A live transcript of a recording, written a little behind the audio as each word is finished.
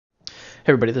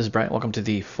Hey everybody, this is Brian. Welcome to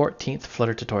the 14th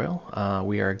Flutter tutorial.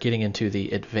 We are getting into the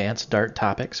advanced Dart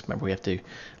topics. Remember, we have to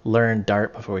learn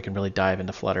Dart before we can really dive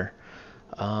into Flutter.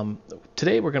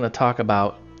 Today we're going to talk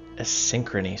about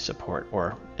asynchrony support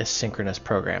or asynchronous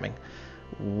programming.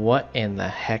 What in the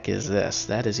heck is this?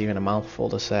 That is even a mouthful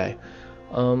to say.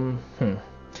 I'm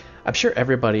sure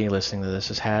everybody listening to this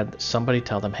has had somebody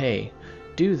tell them, hey,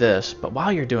 do this, but while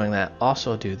you're doing that,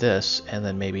 also do this, and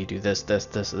then maybe do this,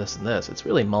 and this. It's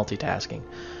really multitasking.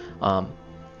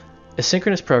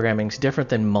 Asynchronous programming is different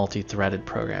than multi-threaded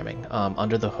programming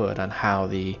under the hood on how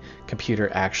the computer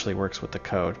actually works with the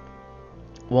code.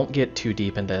 Won't get too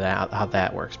deep into that, how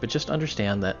that works, but just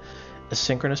understand that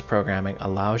asynchronous programming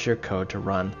allows your code to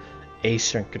run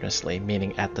asynchronously,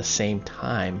 meaning at the same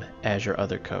time as your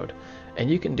other code.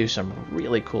 And you can do some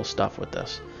really cool stuff with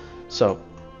this. So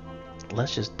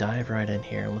let's just dive right in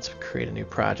here and let's create a new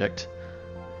project.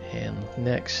 And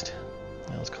next,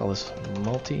 let's call this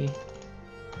multitasking.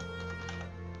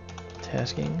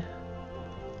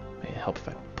 May help if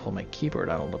I pull my keyboard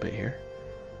out a little bit here.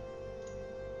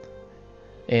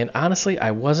 And honestly,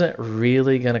 I wasn't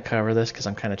really going to cover this because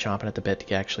I'm kind of chomping at the bit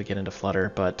to actually get into Flutter,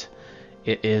 but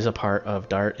it is a part of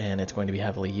Dart and it's going to be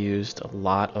heavily used. A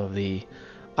lot of the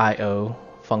I/O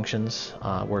functions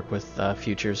work with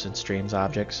futures and streams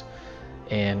objects.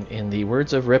 And in the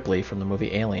words of Ripley from the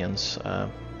movie Aliens,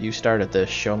 you started this,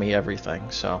 show me everything.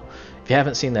 So if you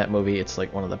haven't seen that movie, it's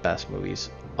like one of the best movies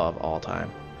of all time.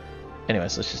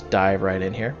 Anyways, let's just dive right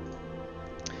in here.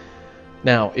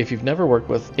 Now, if you've never worked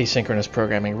with asynchronous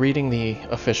programming, reading the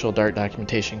official Dart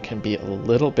documentation can be a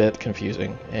little bit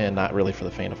confusing and not really for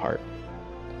the faint of heart.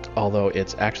 Although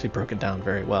it's actually broken down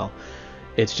very well.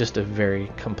 It's just a very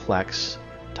complex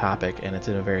topic and it's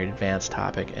a very advanced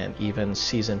topic, and even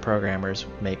seasoned programmers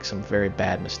make some very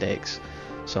bad mistakes.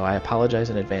 So I apologize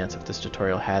in advance if this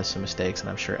tutorial has some mistakes, and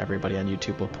I'm sure everybody on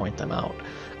YouTube will point them out.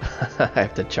 I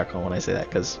have to chuckle when I say that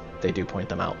because they do point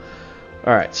them out.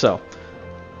 Alright, so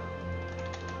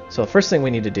the first thing we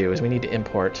need to do is we need to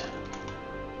import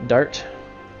Dart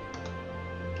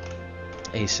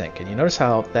async, and you notice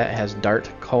how that has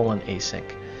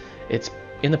Dart::async. It's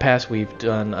in the past, we've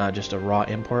done just a raw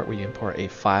import where you import a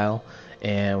file,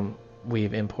 and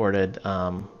we've imported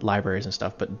libraries and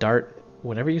stuff. But Dart,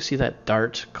 whenever you see that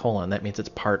Dart::, that means it's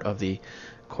part of the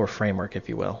core framework, if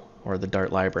you will, or the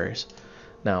Dart libraries.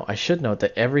 Now, I should note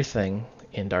that everything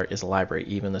in Dart is a library.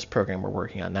 Even this program we're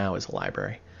working on now is a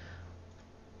library.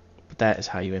 But that is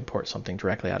how you import something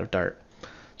directly out of Dart.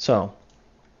 So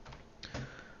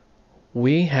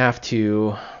we have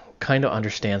to kind of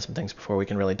understand some things before we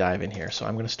can really dive in here. So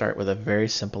I'm going to start with a very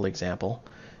simple example,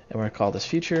 and we're going to call this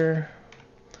future.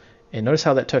 And notice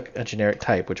how that took a generic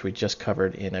type, which we just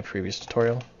covered in a previous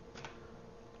tutorial.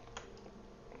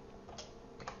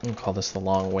 And call this the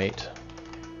long wait.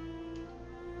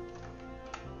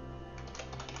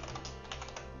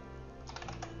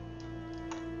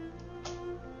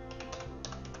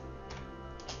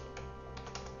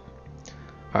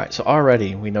 Alright, so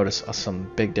already we notice some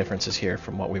big differences here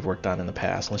from what we've worked on in the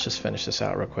past. Let's just finish this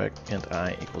out real quick. Int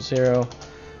I equals 0,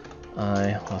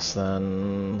 I less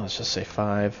than, let's just say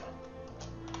 5,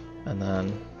 and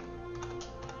then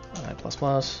I plus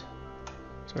plus.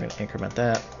 So we're going to increment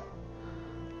that,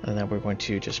 and then we're going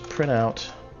to just print out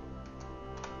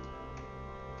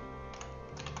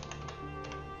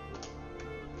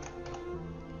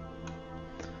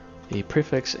the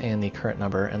prefix and the current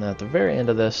number, and then at the very end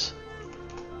of this,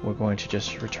 we're going to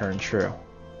just return true.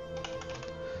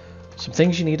 Some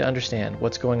things you need to understand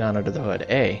what's going on under the hood.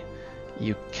 A,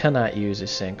 you cannot use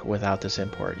async without this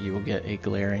import. You will get a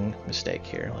glaring mistake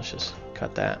here. Let's just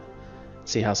cut that.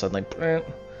 See how suddenly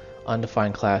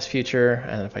undefined class future,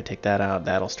 and if I take that out,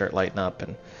 that'll start lighting up.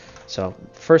 And so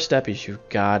first step is you've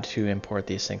got to import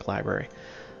the async library.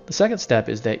 The second step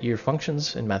is that your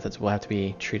functions and methods will have to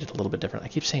be treated a little bit different. I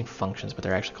keep saying functions, but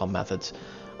they're actually called methods.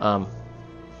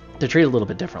 They're treated a little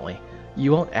bit differently.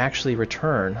 You won't actually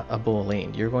return a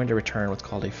boolean. You're going to return what's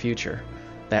called a future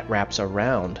that wraps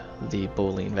around the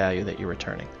boolean value that you're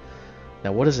returning.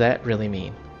 Now, what does that really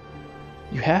mean?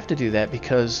 You have to do that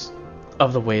because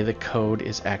of the way the code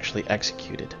is actually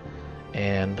executed.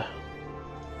 And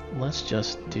let's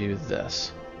just do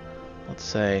this. Let's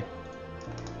say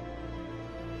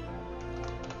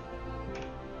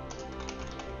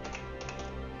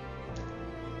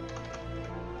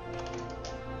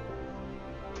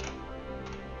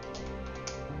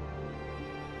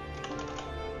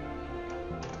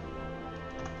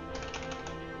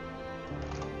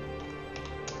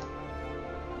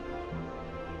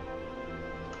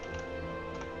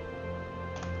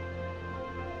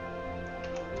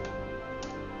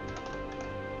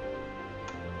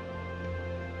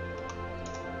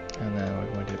And then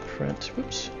we're going to print,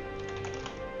 whoops.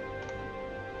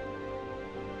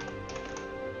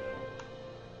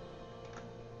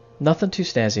 Nothing too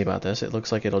snazzy about this. It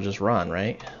looks like it'll just run,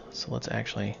 right? So let's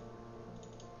actually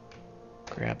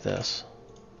grab this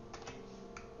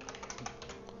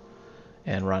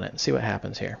and run it and see what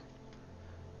happens here.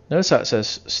 Notice how it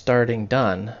says starting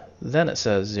done, then it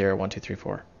says 0, 1, 2, 3,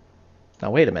 4. Now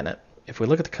wait a minute. If we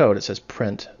look at the code, it says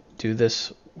print do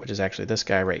this, which is actually this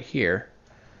guy right here,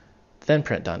 then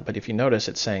print done. But if you notice,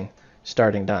 it's saying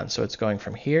starting done. So it's going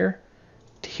from here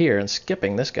to here and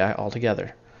skipping this guy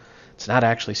altogether. It's not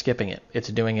actually skipping it. It's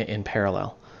doing it in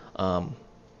parallel.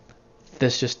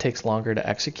 This just takes longer to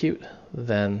execute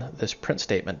than this print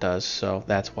statement does, so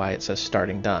that's why it says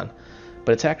starting done.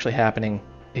 But it's actually happening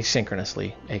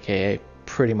asynchronously, aka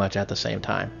pretty much at the same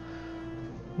time.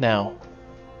 Now,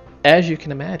 as you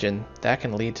can imagine, that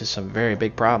can lead to some very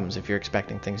big problems if you're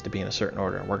expecting things to be in a certain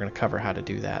order, and we're going to cover how to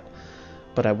do that.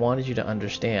 But I wanted you to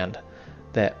understand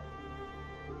that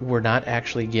we're not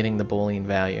actually getting the Boolean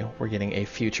value. We're getting a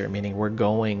future, meaning we're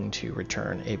going to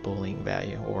return a Boolean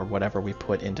value, or whatever we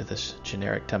put into this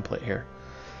generic template here.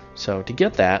 So to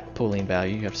get that Boolean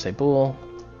value, you have to say bool,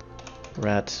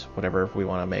 ret, whatever we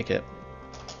want to make it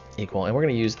equal. And we're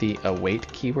going to use the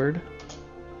await keyword.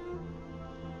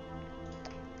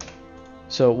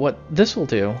 So what this will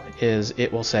do is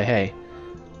it will say, hey,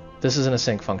 this is an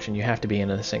async function. You have to be in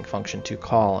an async function to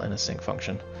call an async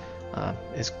function.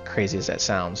 As crazy as that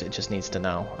sounds, it just needs to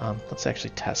know. Let's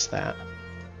actually test that.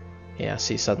 Yeah,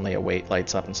 see, suddenly await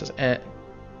lights up and says,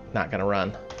 not going to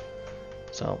run.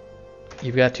 So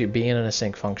you've got to be in an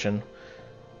async function,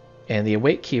 and the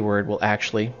await keyword will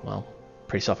actually, well,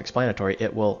 pretty self-explanatory,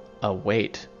 it will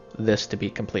await this to be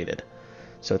completed.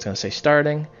 So it's going to say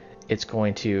starting, it's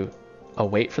going to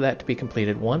await for that to be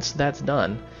completed. Once that's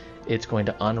done, it's going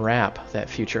to unwrap that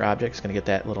future object. It's going to get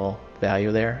that little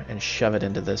value there and shove it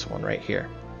into this one right here.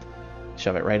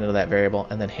 Shove it right into that variable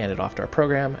and then hand it off to our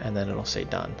program, and then it'll say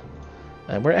done.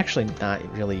 And we're actually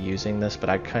not really using this, but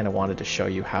I kind of wanted to show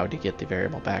you how to get the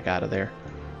variable back out of there.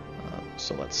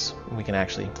 So let's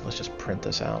just print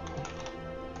this out,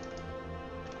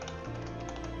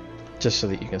 just so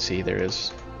that you can see there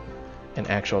is an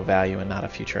actual value and not a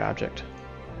future object.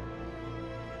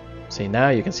 See, now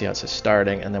you can see how it says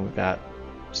starting, and then we've got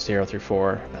 0 through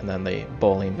 4, and then the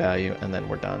Boolean value, and then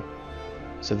we're done.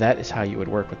 So that is how you would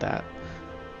work with that.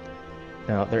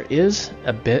 Now, there is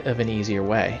a bit of an easier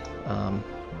way.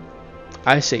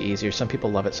 I say easier. Some people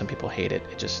love it, some people hate it.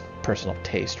 It's just personal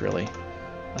taste, really.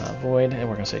 Void, and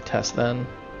we're going to say test then.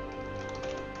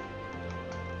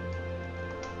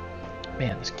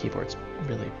 Man, this keyboard's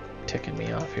really ticking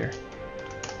me off here.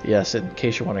 Yes, in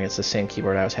case you're wondering, it's the same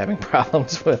keyboard I was having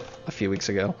problems with a few weeks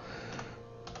ago.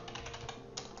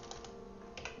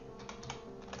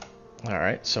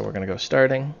 Alright, so we're going to go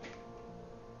starting.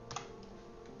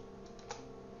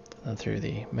 And through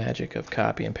the magic of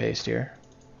copy and paste here.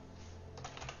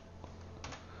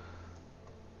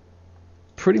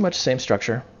 Pretty much the same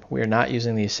structure. We are not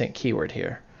using the async keyword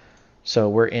here. So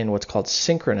we're in what's called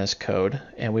synchronous code,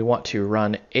 and we want to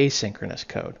run asynchronous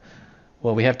code.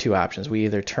 Well, we have two options. We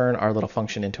either turn our little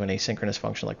function into an asynchronous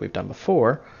function like we've done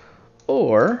before,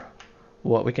 or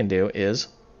what we can do is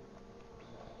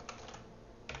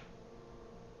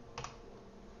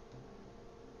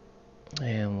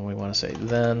and we want to say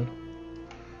then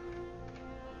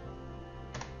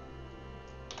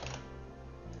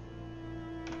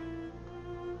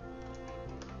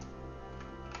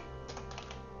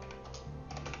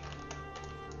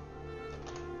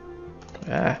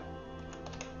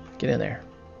get in there.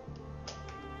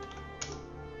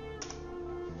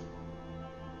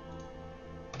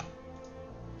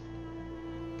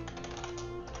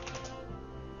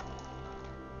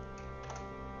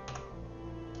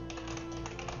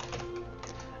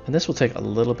 And this will take a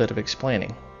little bit of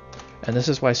explaining. And this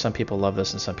is why some people love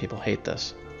this and some people hate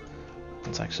this.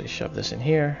 Let's actually shove this in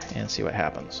here and see what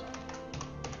happens.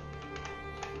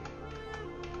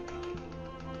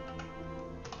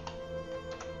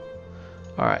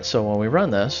 Alright, so when we run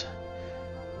this,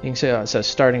 you can see how it says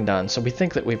starting done. So we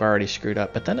think that we've already screwed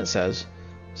up, but then it says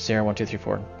 0, 1, 2, 3,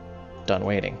 4, done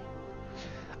waiting.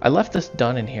 I left this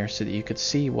done in here so that you could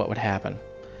see what would happen.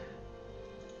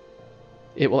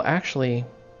 It will actually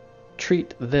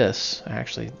treat this,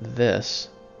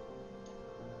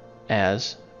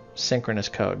 as synchronous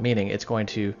code, meaning it's going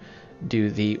to do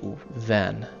the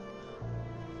then.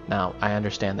 Now, I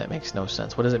understand that makes no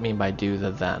sense. What does it mean by do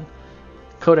the then?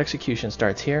 Code execution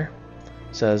starts here,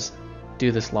 says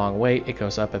do this long wait, it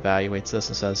goes up, evaluates this,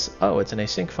 and says, oh, it's an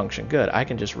async function, good, I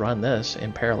can just run this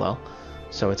in parallel.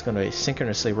 So it's going to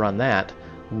asynchronously run that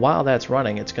while that's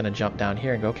running, it's going to jump down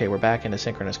here and go, okay, we're back into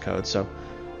synchronous code. So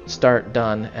start,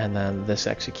 done, and then this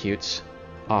executes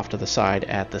off to the side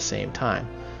at the same time.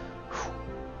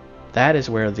 That is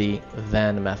where the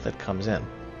then method comes in.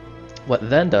 What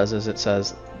then does is it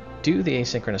says, do the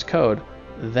asynchronous code,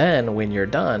 then when you're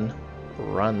done,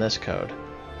 run this code.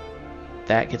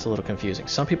 That gets a little confusing.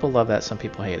 Some people love that, some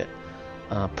people hate it.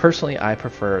 Personally, I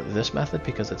prefer this method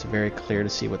because it's very clear to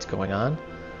see what's going on.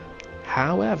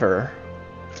 However,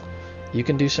 you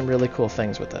can do some really cool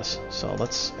things with this. So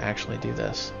let's actually do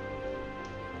this.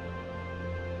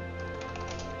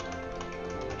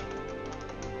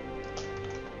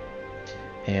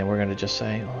 And we're going to just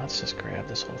say, well, let's just grab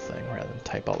this whole thing rather than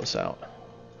type all this out.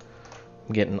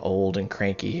 I'm getting old and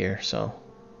cranky here, so.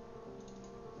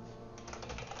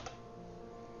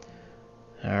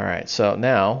 Alright, so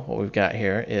now what we've got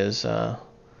here is,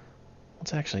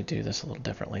 let's actually do this a little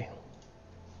differently.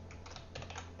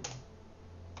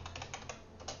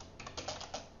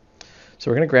 So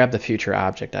we're going to grab the future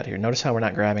object out here. Notice how we're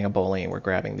not grabbing a boolean, we're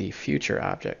grabbing the future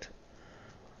object.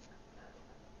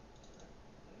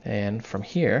 And from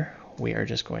here, we are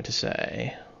just going to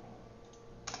say,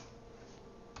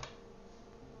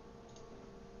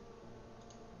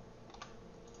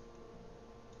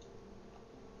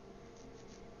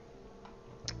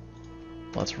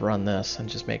 let's run this and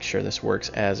just make sure this works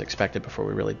as expected before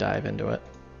we really dive into it.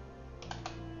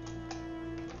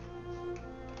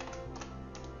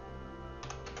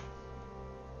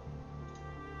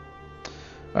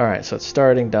 Alright, so it's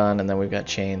starting, done, and then we've got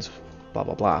chains, blah,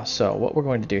 blah, blah. So what we're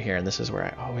going to do here, and this is where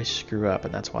I always screw up,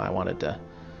 and that's why I wanted to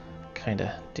kind of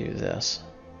do this,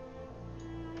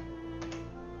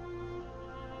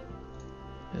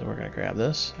 is we're going to grab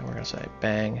this, and we're going to say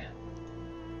bang,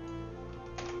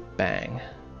 bang,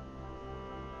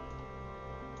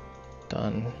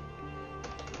 done,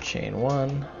 chain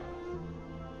 1,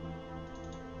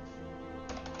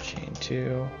 chain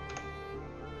 2,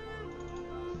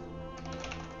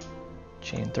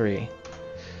 chain 3.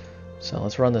 So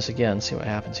let's run this again, see what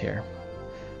happens here.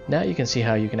 Now you can see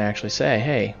how you can actually say,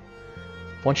 hey,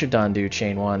 once you're done, do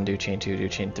chain 1, do chain 2, do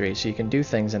chain 3. So you can do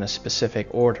things in a specific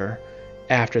order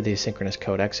after the asynchronous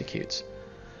code executes.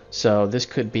 So this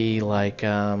could be like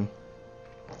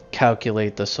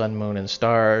calculate the sun, moon, and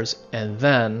stars, and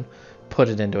then put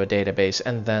it into a database,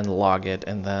 and then log it,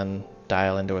 and then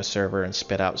dial into a server and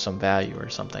spit out some value or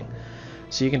something.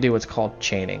 So you can do what's called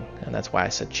chaining, and that's why I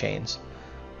said chains.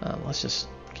 Let's just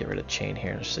get rid of chain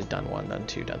here. Let's say done 1, done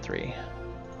 2, done 3.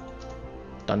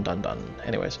 Done, done, done.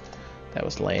 Anyways, that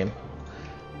was lame.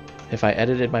 If I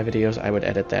edited my videos, I would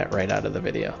edit that right out of the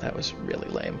video. That was really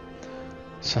lame.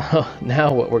 So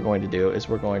now what we're going to do is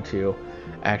we're going to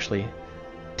actually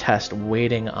test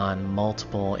waiting on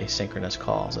multiple asynchronous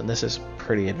calls. And this is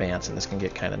pretty advanced, and this can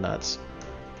get kind of nuts.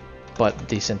 But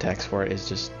the syntax for it is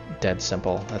just dead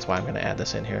simple. That's why I'm going to add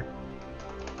this in here.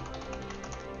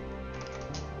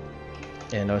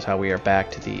 And notice how we are back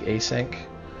to the async,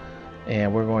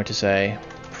 and we're going to say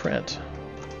print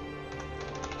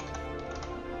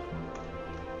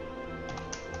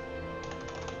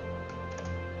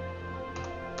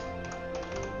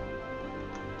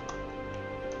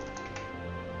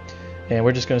and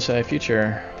we're just going to say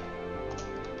future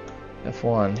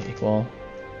f1 equal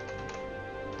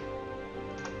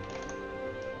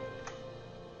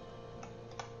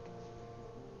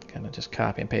kind of just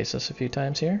copy and paste this a few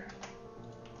times here.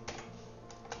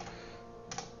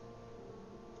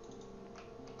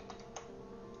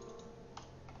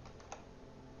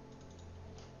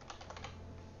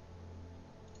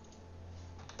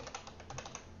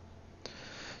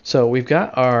 So we've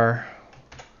got our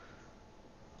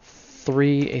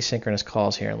 3 asynchronous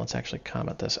calls here, and let's actually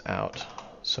comment this out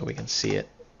so we can see it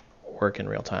work in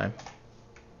real time.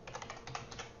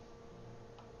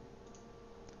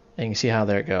 And you can see how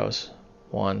there it goes.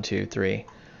 1, 2, 3.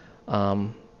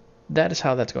 That is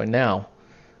how that's going. Now,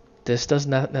 this does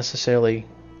not necessarily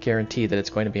guarantee that it's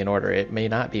going to be in order. It may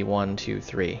not be 1, 2,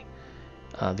 3.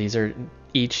 These are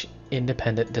each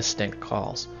independent, distinct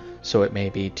calls. So it may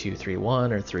be 2, 3,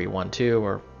 1 or 3, 1, 2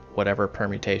 or whatever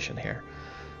permutation here.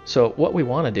 So what we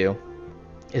want to do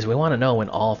is we want to know when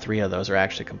all 3 of those are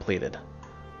actually completed.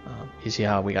 You see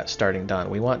how we got starting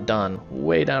done. We want done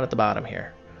way down at the bottom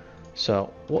here.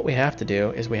 So what we have to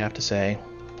do is we have to say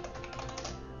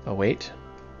await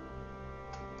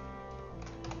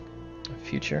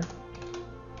future,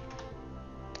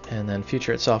 and then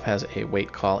future itself has a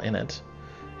wait call in it.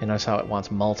 And notice how it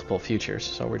wants multiple futures.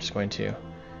 So we're just going to,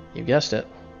 you guessed it,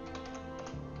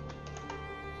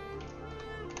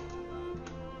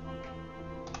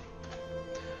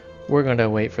 we're going to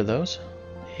wait for those,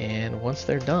 and once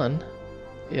they're done,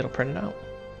 it'll print it out.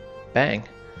 Bang.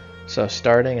 So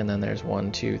starting, and then there's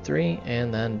 1, 2, 3,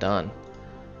 and then done.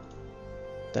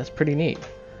 That's pretty neat.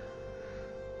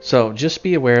 So just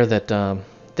be aware that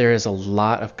there is a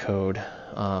lot of code,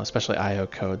 especially I/O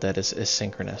code, that is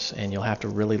synchronous, and you'll have to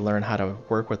really learn how to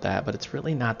work with that, but it's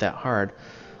really not that hard.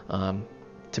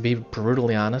 To be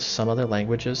brutally honest, some other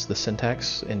languages, the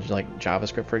syntax in like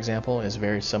JavaScript, for example, is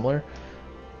very similar,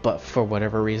 but for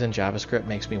whatever reason, JavaScript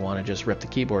makes me want to just rip the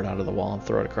keyboard out of the wall and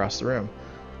throw it across the room.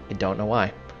 I don't know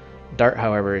why. Dart,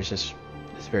 however, is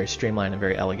very streamlined and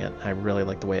very elegant. I really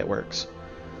like the way it works.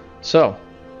 So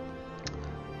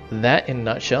that, in a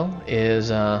nutshell,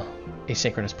 is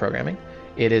asynchronous programming.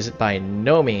 It is by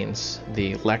no means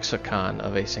the lexicon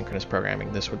of asynchronous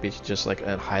programming. This would be just like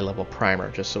a high-level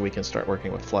primer, just so we can start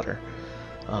working with Flutter.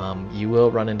 You will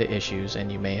run into issues,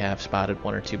 and you may have spotted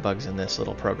 1 or 2 bugs in this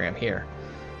little program here.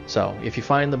 So if you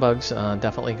find the bugs,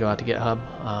 definitely go out to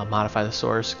GitHub, modify the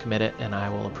source, commit it, and I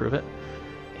will approve it,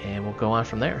 and we'll go on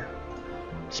from there.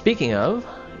 Speaking of,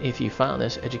 if you found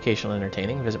this educational and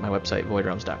entertaining, visit my website,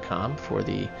 voidrums.com, for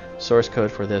the source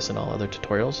code for this and all other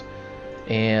tutorials.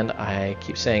 And I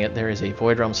keep saying it, there is a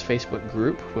Voidrums Facebook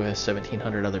group with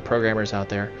 1,700 other programmers out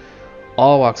there,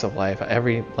 all walks of life,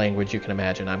 every language you can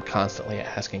imagine. I'm constantly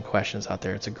asking questions out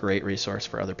there. It's a great resource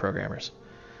for other programmers.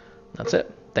 That's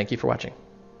it. Thank you for watching.